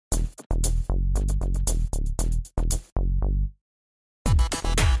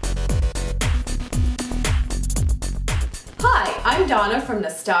I'm Donna from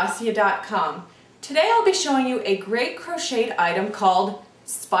Naztazia.com. Today I'll be showing you a great crocheted item called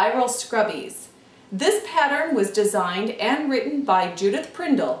Spiral Scrubbies. This pattern was designed and written by Judith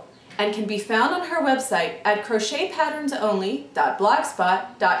Prindle and can be found on her website at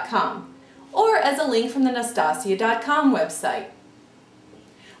crochetpatternsonly.blogspot.com or as a link from the Naztazia.com website.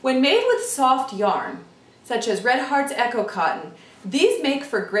 When made with soft yarn, such as Red Heart's Echo Cotton, these make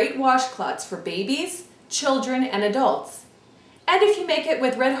for great washcloths for babies, children, and adults. And if you make it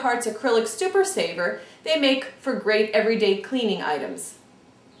with Red Heart's Acrylic Super Saver, they make for great everyday cleaning items.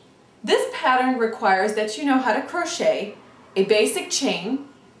 This pattern requires that you know how to crochet, a basic chain,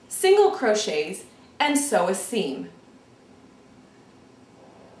 single crochets, and sew a seam.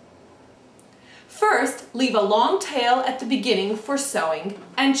 First, leave a long tail at the beginning for sewing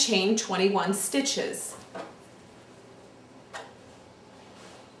and chain 21 stitches.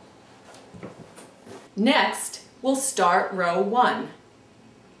 Next, we'll start row 1.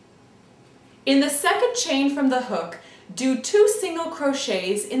 In the second chain from the hook, do 2 single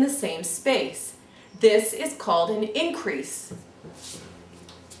crochets in the same space. This is called an increase.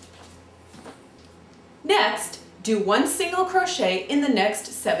 Next, do 1 single crochet in the next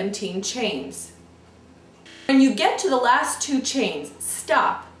 17 chains. When you get to the last 2 chains,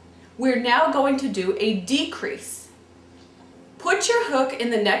 stop. We're now going to do a decrease. Put your hook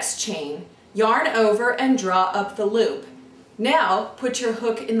in the next chain, yarn over and draw up the loop. Now put your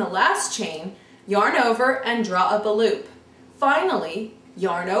hook in the last chain, yarn over and draw up a loop. Finally,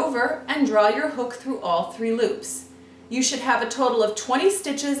 yarn over and draw your hook through all 3 loops. You should have a total of 20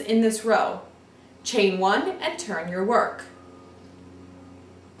 stitches in this row. Chain 1 and turn your work.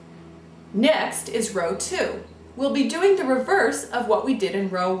 Next is row 2. We'll be doing the reverse of what we did in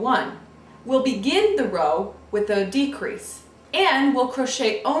row 1. We'll begin the row with a decrease, and we'll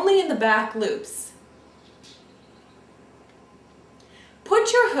crochet only in the back loops.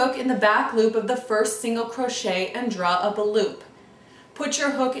 Put your hook in the back loop of the first single crochet and draw up a loop. Put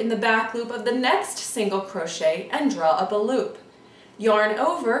your hook in the back loop of the next single crochet and draw up a loop. Yarn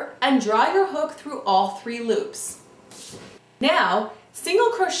over and draw your hook through all 3 loops. Now,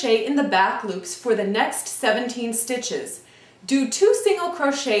 single crochet in the back loops for the next 17 stitches. Do 2 single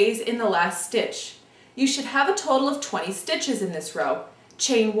crochets in the last stitch. You should have a total of 20 stitches in this row.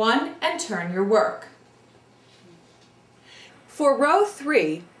 Chain 1 and turn your work. For row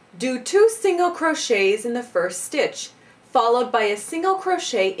 3, do 2 single crochets in the first stitch, followed by a single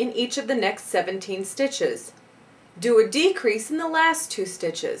crochet in each of the next 17 stitches. Do a decrease in the last 2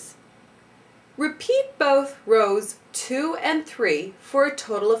 stitches. Repeat both rows 2 and 3 for a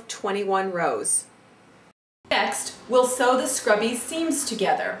total of 21 rows. Next, we'll sew the Scrubby seams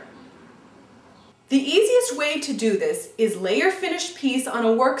together. The easiest way to do this is lay your finished piece on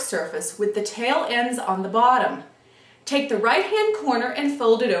a work surface with the tail ends on the bottom. Take the right hand corner and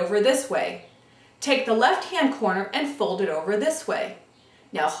fold it over this way. Take the left hand corner and fold it over this way.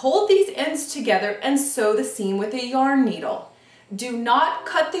 Now hold these ends together and sew the seam with a yarn needle. Do not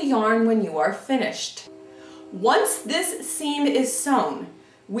cut the yarn when you are finished. Once this seam is sewn,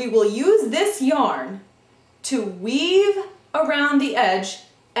 we will use this yarn to weave around the edge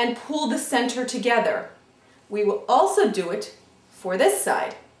and pull the center together. We will also do it for this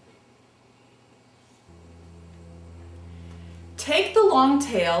side. Take the long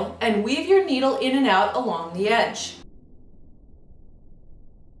tail and weave your needle in and out along the edge.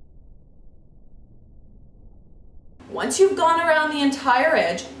 Once you've gone around the entire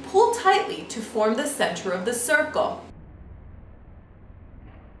edge, pull tightly to form the center of the circle.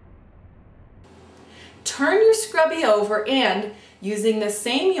 Turn your Scrubby over and, using the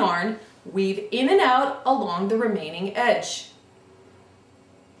same yarn, weave in and out along the remaining edge.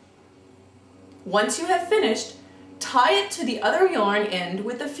 Once you have finished, tie it to the other yarn end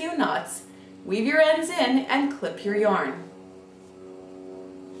with a few knots, weave your ends in, and clip your yarn.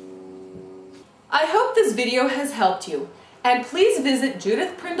 I hope this video has helped you, and please visit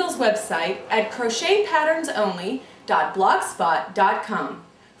Judith Prindle's website at crochetpatternsonly.blogspot.com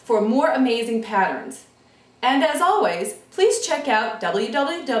for more amazing patterns. And as always, please check out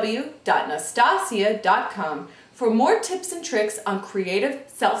www.Naztazia.com for more tips and tricks on creative,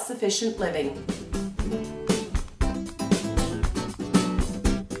 self-sufficient living.